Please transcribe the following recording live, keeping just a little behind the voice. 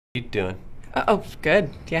you doing? Oh, good.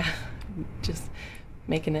 Yeah. Just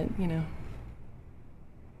making it,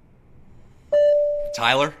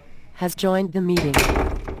 Tyler? Has joined the meeting.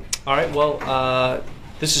 All right, well,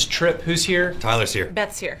 this is Trip. Who's here? Tyler's here.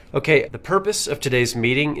 Beth's here. Okay, the purpose of today's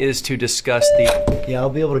meeting is to discuss the... Yeah, I'll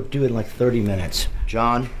be able to do it in like 30 minutes.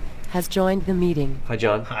 John? Has joined the meeting. Hi,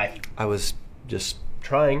 John. Hi. I was just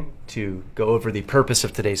trying to go over the purpose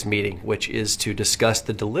of today's meeting, which is to discuss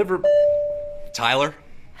the Tyler?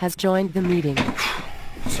 Has joined the meeting.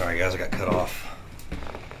 Sorry, guys, I got cut off.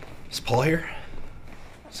 Is Paul here?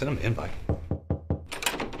 Send him an invite.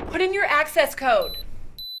 Put in your access code.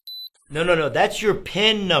 No, that's your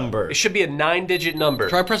PIN number. It should be a 9-digit number.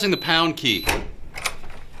 Try pressing the pound key.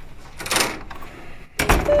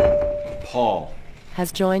 Paul.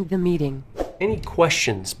 Has joined the meeting. Any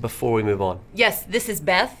questions before we move on? Yes, this is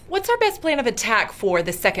Beth. What's our best plan of attack for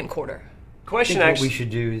the second quarter? I Question think what actually... we should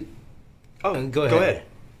do... Oh, Go ahead.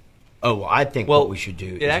 Oh, well, I think what we should do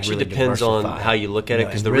is it actually really depends on diversify. how you look at it,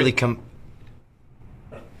 because and really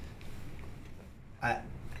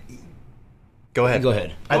Go ahead. Go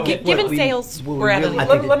ahead. I think Given what we- sales, what we we're at really- a... I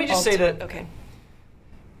think Let me just say that... Okay.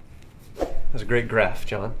 That was a great graph,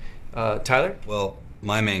 John. Tyler? Well,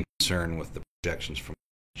 my main concern with the projections from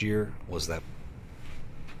last year was that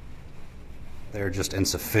they're just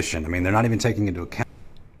insufficient. I mean, they're not even taking into account...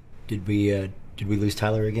 Did we lose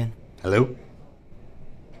Tyler again? Hello?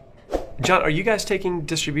 John, are you guys taking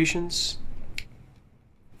distributions?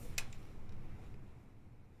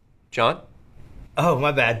 John? Oh,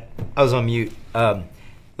 my bad. I was on mute.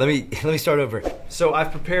 Let me start over. So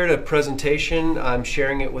I've prepared a presentation. I'm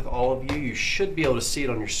sharing it with all of you. You should be able to see it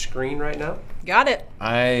on your screen right now. Got it.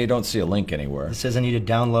 I don't see a link anywhere. It says I need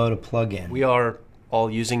to download a plugin. We are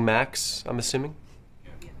all using Macs, I'm assuming.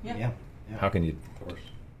 Yeah. How can you?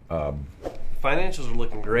 Financials are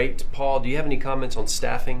looking great. Paul, do you have any comments on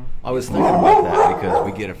staffing? I was thinking about that because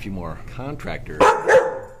we get a few more contractor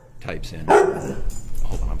types in.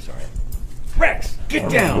 Hold on, I'm sorry. Rex,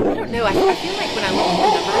 get down! I don't know. I feel like when I look at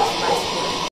the numbers